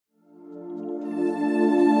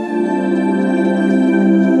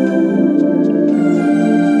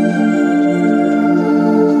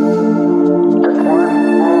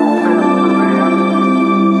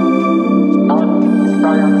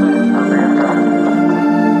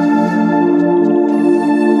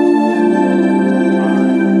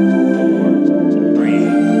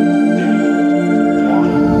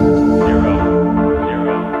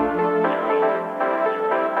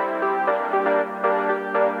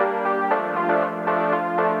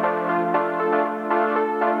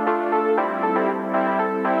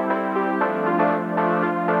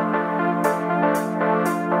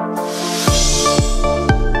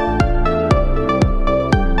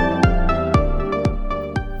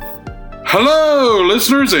Hello,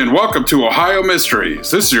 listeners, and welcome to Ohio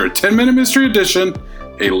Mysteries. This is your 10-minute mystery edition,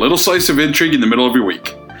 a little slice of intrigue in the middle of your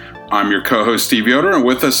week. I'm your co-host, Steve Yoder, and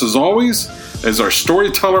with us, as always, is our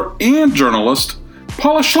storyteller and journalist,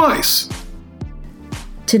 Paula Schleiss.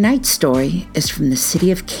 Tonight's story is from the city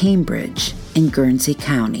of Cambridge in Guernsey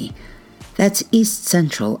County. That's east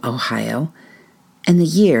central Ohio, and the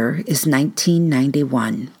year is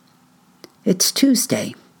 1991. It's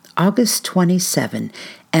Tuesday, August 27,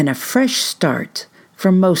 and a fresh start for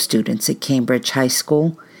most students at Cambridge High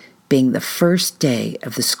School, being the first day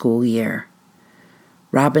of the school year.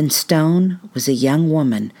 Robin Stone was a young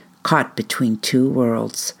woman caught between two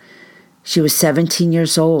worlds. She was 17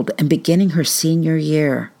 years old and beginning her senior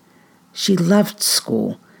year. She loved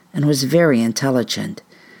school and was very intelligent.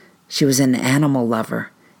 She was an animal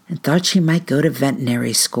lover and thought she might go to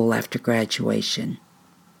veterinary school after graduation.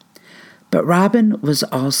 But Robin was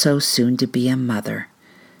also soon to be a mother.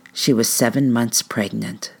 She was 7 months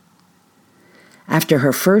pregnant. After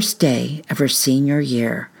her first day of her senior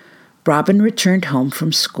year, Robin returned home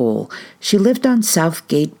from school. She lived on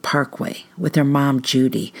Southgate Parkway with her mom,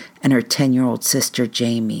 Judy, and her 10-year-old sister,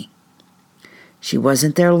 Jamie. She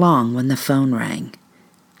wasn't there long when the phone rang.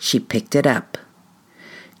 She picked it up.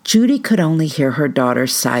 Judy could only hear her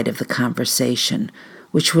daughter's side of the conversation,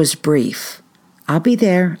 which was brief. "I'll be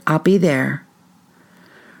there, I'll be there."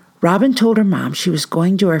 Robin told her mom she was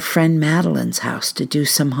going to her friend Madeline's house to do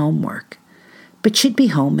some homework, but she'd be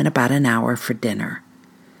home in about an hour for dinner.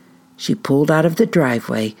 She pulled out of the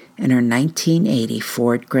driveway in her 1980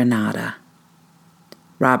 Ford Granada.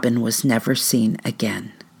 Robin was never seen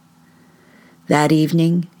again. That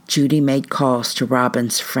evening, Judy made calls to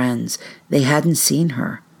Robin's friends. They hadn't seen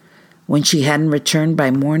her. When she hadn't returned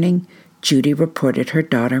by morning, Judy reported her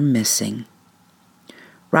daughter missing.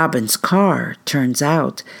 Robin's car, turns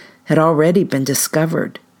out, had already been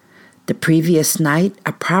discovered. The previous night,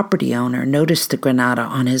 a property owner noticed the Granada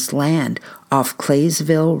on his land off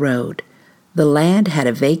Claysville Road. The land had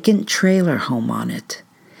a vacant trailer home on it,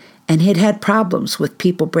 and he'd had problems with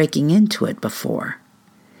people breaking into it before.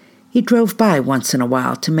 He drove by once in a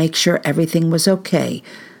while to make sure everything was okay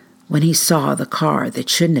when he saw the car that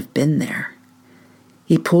shouldn't have been there.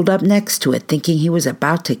 He pulled up next to it thinking he was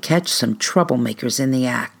about to catch some troublemakers in the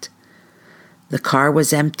act. The car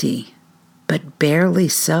was empty, but barely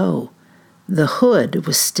so. The hood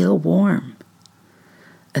was still warm.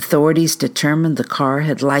 Authorities determined the car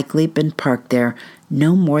had likely been parked there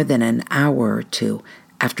no more than an hour or two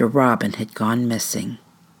after Robin had gone missing.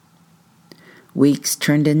 Weeks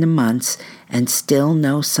turned into months, and still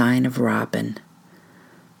no sign of Robin.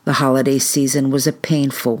 The holiday season was a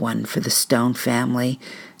painful one for the Stone family,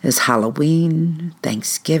 as Halloween,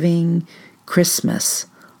 Thanksgiving, Christmas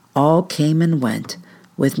all came and went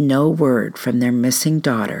with no word from their missing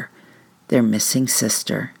daughter, their missing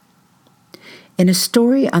sister. In a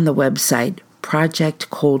story on the website Project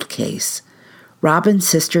Cold Case, Robin's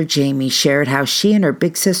sister Jamie shared how she and her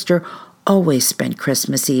big sister always spent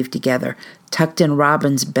Christmas Eve together, tucked in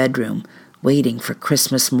Robin's bedroom, waiting for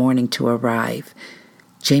Christmas morning to arrive.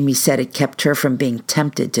 Jamie said it kept her from being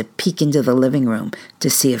tempted to peek into the living room to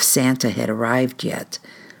see if Santa had arrived yet.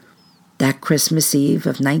 That Christmas Eve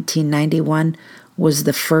of 1991 was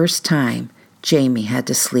the first time Jamie had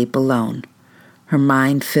to sleep alone, her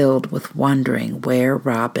mind filled with wondering where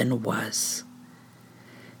Robin was.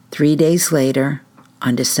 3 days later,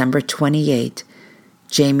 on December 28,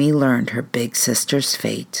 Jamie learned her big sister's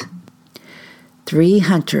fate. 3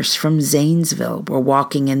 hunters from Zanesville were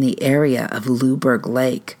walking in the area of Luberg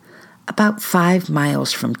Lake, about 5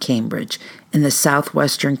 miles from Cambridge, in the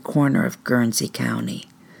southwestern corner of Guernsey County.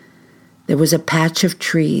 There was a patch of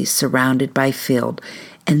trees surrounded by field,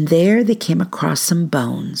 and there they came across some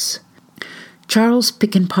bones. Charles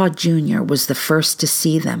Pickenpaw Jr. was the first to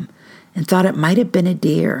see them and thought it might have been a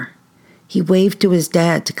deer. He waved to his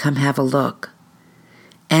dad to come have a look.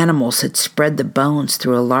 Animals had spread the bones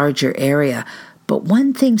through a larger area, but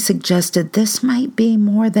one thing suggested this might be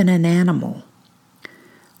more than an animal.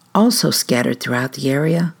 Also scattered throughout the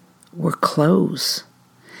area were clothes.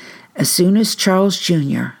 As soon as Charles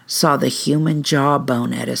Jr. saw the human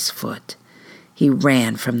jawbone at his foot, he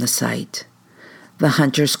ran from the site. The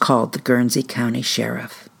hunters called the Guernsey County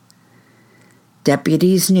Sheriff.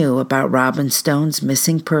 Deputies knew about Robin Stone's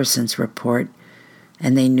missing persons report,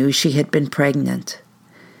 and they knew she had been pregnant.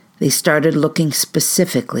 They started looking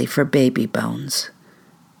specifically for baby bones.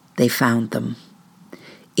 They found them.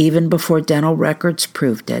 Even before dental records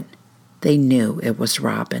proved it, they knew it was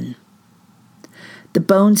Robin. The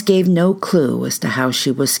bones gave no clue as to how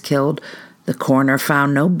she was killed. The coroner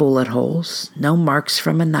found no bullet holes, no marks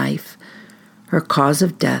from a knife. Her cause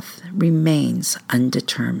of death remains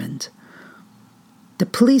undetermined. The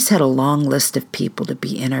police had a long list of people to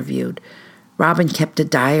be interviewed. Robin kept a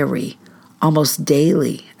diary, almost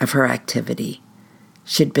daily, of her activity.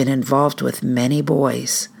 She'd been involved with many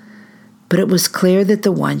boys, but it was clear that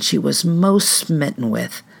the one she was most smitten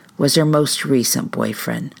with was her most recent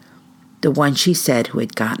boyfriend, the one she said who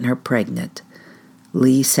had gotten her pregnant,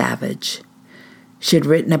 Lee Savage. She had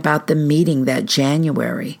written about the meeting that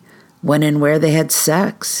January, when and where they had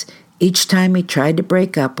sex, each time he tried to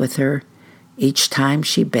break up with her, each time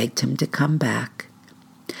she begged him to come back.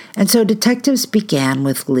 And so detectives began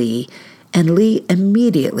with Lee, and Lee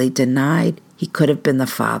immediately denied he could have been the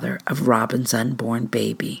father of Robin's unborn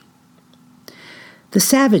baby. The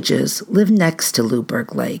Savages lived next to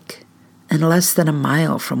Luberg Lake, and less than a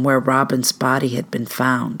mile from where Robin's body had been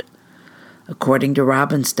found. According to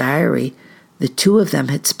Robin's diary, the two of them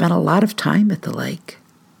had spent a lot of time at the lake.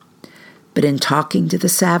 But in talking to the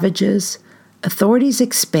Savages, authorities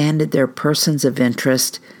expanded their persons of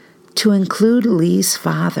interest to include Lee's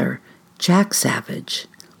father, Jack Savage.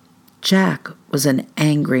 Jack was an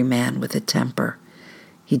angry man with a temper.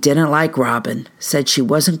 He didn't like Robin, said she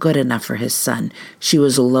wasn't good enough for his son. She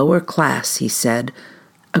was lower class, he said,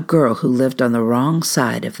 a girl who lived on the wrong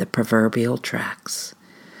side of the proverbial tracks.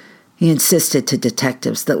 He insisted to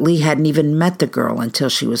detectives that Lee hadn't even met the girl until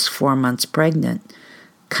she was 4 months pregnant,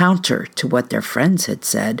 counter to what their friends had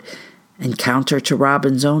said, and counter to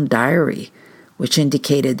Robin's own diary, which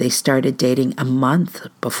indicated they started dating a month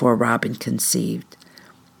before Robin conceived.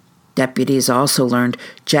 Deputies also learned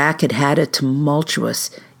Jack had had a tumultuous,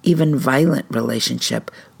 even violent relationship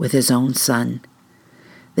with his own son.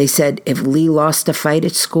 They said if Lee lost a fight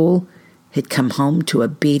at school, he'd come home to a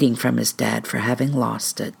beating from his dad for having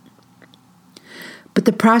lost it. But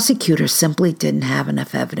the prosecutor simply didn't have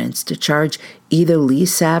enough evidence to charge either Lee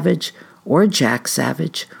Savage or Jack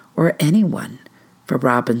Savage or anyone for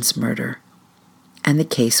Robin's murder, and the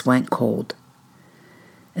case went cold.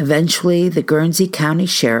 Eventually, the Guernsey County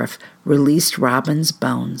Sheriff released Robin's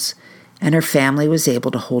bones, and her family was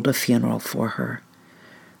able to hold a funeral for her.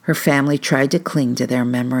 Her family tried to cling to their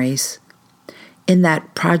memories. In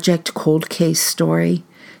that Project Cold Case story,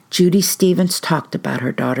 Judy Stevens talked about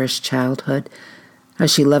her daughter's childhood, how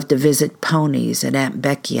she loved to visit ponies at Aunt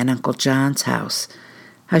Becky and Uncle John's house,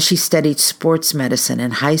 how she studied sports medicine in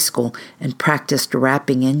high school and practiced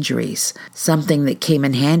wrapping injuries, something that came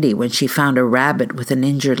in handy when she found a rabbit with an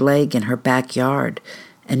injured leg in her backyard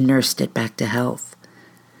and nursed it back to health.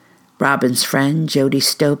 Robin's friend, Jody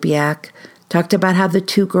Stopiak, talked about how the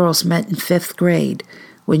two girls met in 5th grade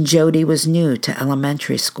when Jody was new to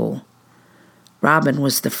elementary school. Robin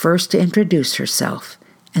was the first to introduce herself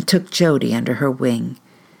and took Jody under her wing.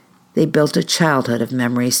 They built a childhood of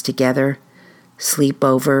memories together,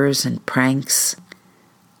 sleepovers and pranks,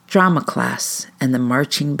 drama class, and the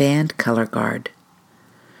marching band color guard.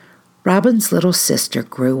 Robin's little sister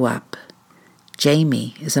grew up.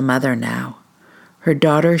 Jamie is a mother now. Her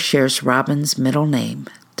daughter shares Robin's middle name,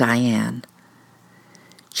 Diane.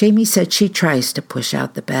 Jamie said she tries to push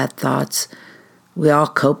out the bad thoughts. We all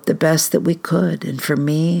coped the best that we could, and for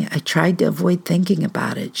me, I tried to avoid thinking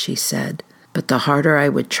about it, she said. But the harder I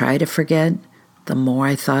would try to forget, the more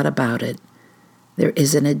I thought about it. There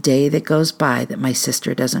isn't a day that goes by that my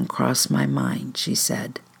sister doesn't cross my mind, she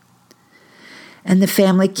said. And the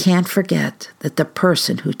family can't forget that the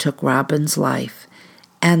person who took Robin's life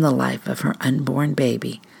and the life of her unborn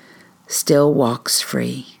baby still walks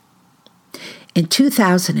free. In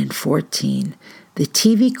 2014, the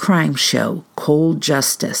TV crime show Cold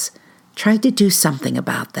Justice tried to do something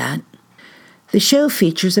about that. The show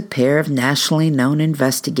features a pair of nationally known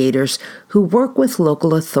investigators who work with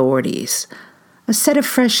local authorities, a set of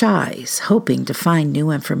fresh eyes hoping to find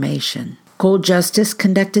new information. Cold Justice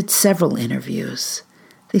conducted several interviews.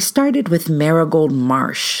 They started with Marigold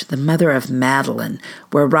Marsh, the mother of Madeline,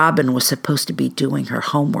 where Robin was supposed to be doing her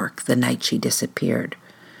homework the night she disappeared.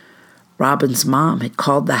 Robin's mom had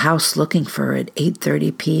called the house looking for her at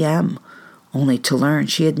 8:30 p.m., only to learn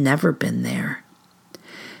she had never been there.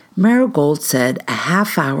 Marigold said a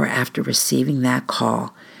half hour after receiving that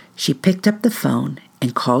call, she picked up the phone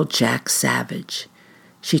and called Jack Savage.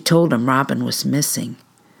 She told him Robin was missing.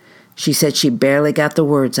 She said she barely got the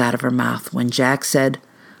words out of her mouth when Jack said,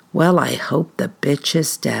 "Well, I hope the bitch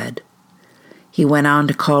is dead." He went on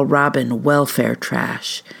to call Robin welfare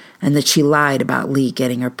trash and that she lied about Lee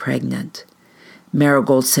getting her pregnant.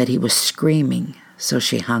 Marigold said he was screaming, so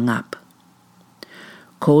she hung up.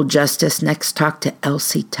 Cold Justice next talked to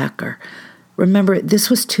Elsie Tucker. Remember,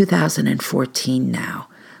 this was 2014 now.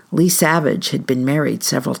 Lee Savage had been married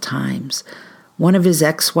several times. One of his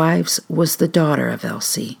ex-wives was the daughter of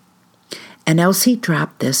Elsie, and Elsie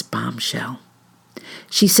dropped this bombshell.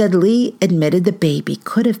 She said Lee admitted the baby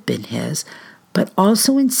could have been his, but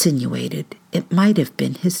also insinuated it might have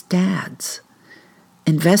been his dad's.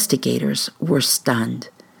 Investigators were stunned.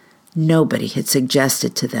 Nobody had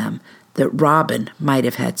suggested to them that Robin might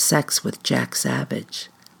have had sex with Jack Savage.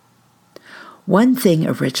 One thing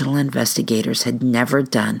original investigators had never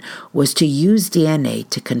done was to use DNA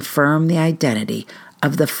to confirm the identity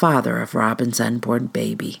of the father of Robin's unborn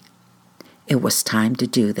baby. It was time to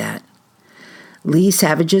do that. Lee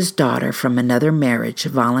Savage's daughter from another marriage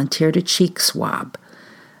volunteered a cheek swab.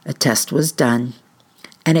 A test was done,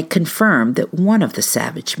 and it confirmed that one of the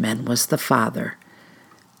Savage men was the father.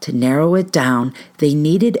 To narrow it down, they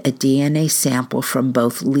needed a DNA sample from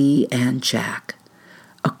both Lee and Jack.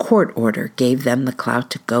 A court order gave them the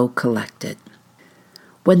clout to go collect it.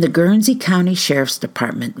 When the Guernsey County Sheriff's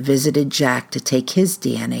Department visited Jack to take his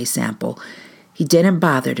DNA sample, he didn't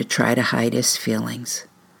bother to try to hide his feelings.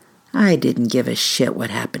 "I didn't give a shit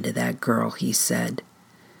what happened to that girl," he said.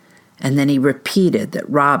 And then he repeated that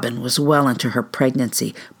Robin was well into her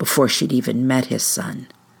pregnancy before she'd even met his son.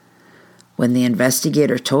 When the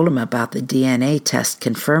investigator told him about the DNA test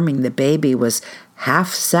confirming the baby was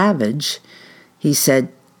half Savage, he said,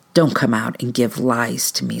 "Don't come out and give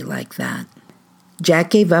lies to me like that." Jack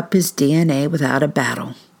gave up his DNA without a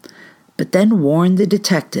battle, but then warned the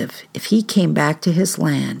detective if he came back to his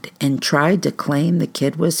land and tried to claim the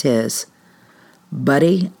kid was his,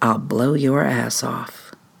 "Buddy, I'll blow your ass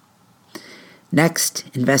off." Next,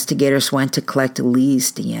 investigators went to collect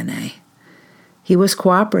Lee's DNA. He was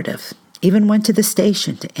cooperative, even went to the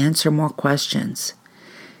station to answer more questions.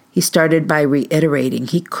 He started by reiterating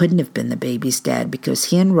he couldn't have been the baby's dad because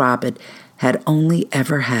he and Robin had only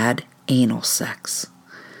ever had anal sex.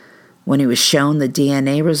 When he was shown the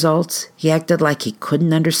DNA results, he acted like he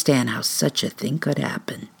couldn't understand how such a thing could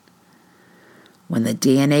happen. When the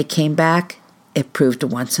DNA came back, it proved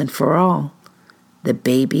once and for all, the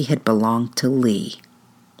baby had belonged to Lee.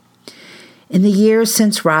 In the years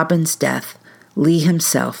since Robin's death, Lee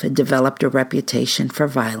himself had developed a reputation for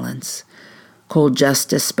violence. Cold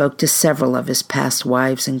Justice spoke to several of his past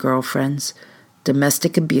wives and girlfriends.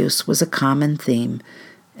 Domestic abuse was a common theme,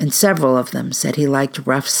 and several of them said he liked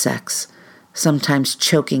rough sex, sometimes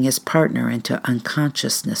choking his partner into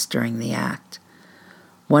unconsciousness during the act.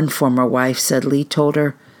 One former wife said Lee told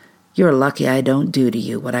her, "You're lucky I don't do to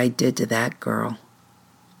you what I did to that girl."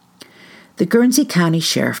 The Guernsey County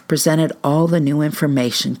Sheriff presented all the new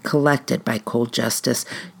information collected by Cold Justice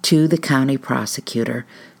to the county prosecutor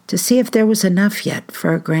to see if there was enough yet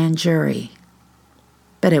for a grand jury.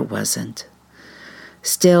 But it wasn't.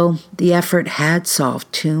 Still, the effort had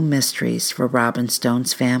solved 2 mysteries for Robin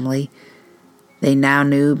Stone's family. They now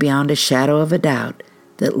knew beyond a shadow of a doubt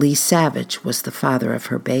that Lee Savage was the father of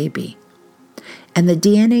her baby. And the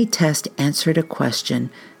DNA test answered a question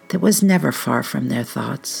that was never far from their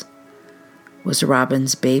thoughts. Was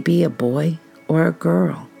Robin's baby a boy or a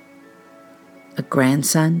girl? A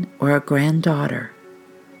grandson or a granddaughter?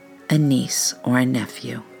 A niece or a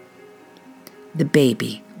nephew? The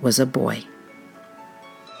baby was a boy.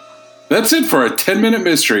 That's it for our 10-minute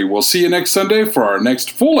mystery. We'll see you next Sunday for our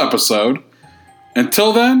next full episode.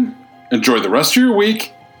 Until then, enjoy the rest of your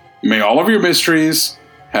week. May all of your mysteries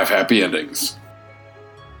have happy endings.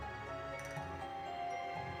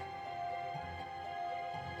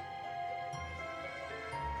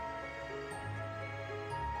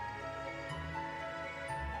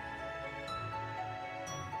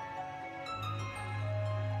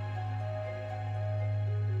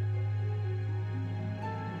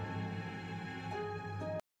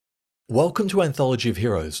 Welcome to Anthology of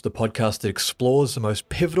Heroes, the podcast that explores the most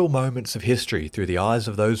pivotal moments of history through the eyes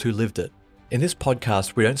of those who lived it. In this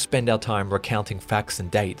podcast, we don't spend our time recounting facts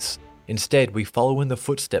and dates. Instead, we follow in the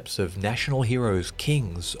footsteps of national heroes,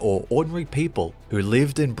 kings, or ordinary people who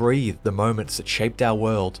lived and breathed the moments that shaped our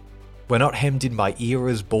world. We're not hemmed in by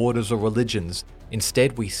eras, borders, or religions.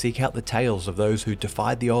 Instead, we seek out the tales of those who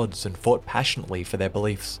defied the odds and fought passionately for their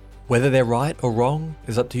beliefs. Whether they're right or wrong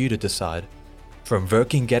is up to you to decide. From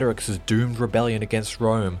Vercingetorix's doomed rebellion against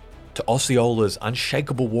Rome, to Osceola's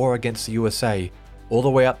unshakable war against the USA, all the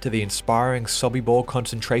way up to the inspiring Sobibor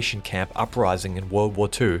concentration camp uprising in World War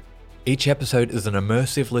II, each episode is an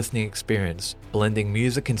immersive listening experience, blending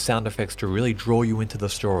music and sound effects to really draw you into the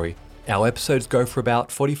story. Our episodes go for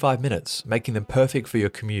about 45 minutes, making them perfect for your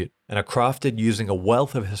commute, and are crafted using a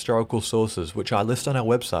wealth of historical sources, which I list on our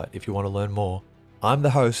website if you want to learn more. I'm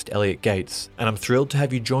the host, Elliot Gates, and I'm thrilled to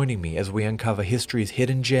have you joining me as we uncover history's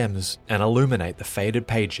hidden gems and illuminate the faded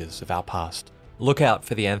pages of our past. Look out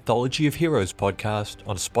for the Anthology of Heroes podcast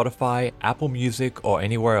on Spotify, Apple Music, or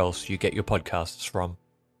anywhere else you get your podcasts from.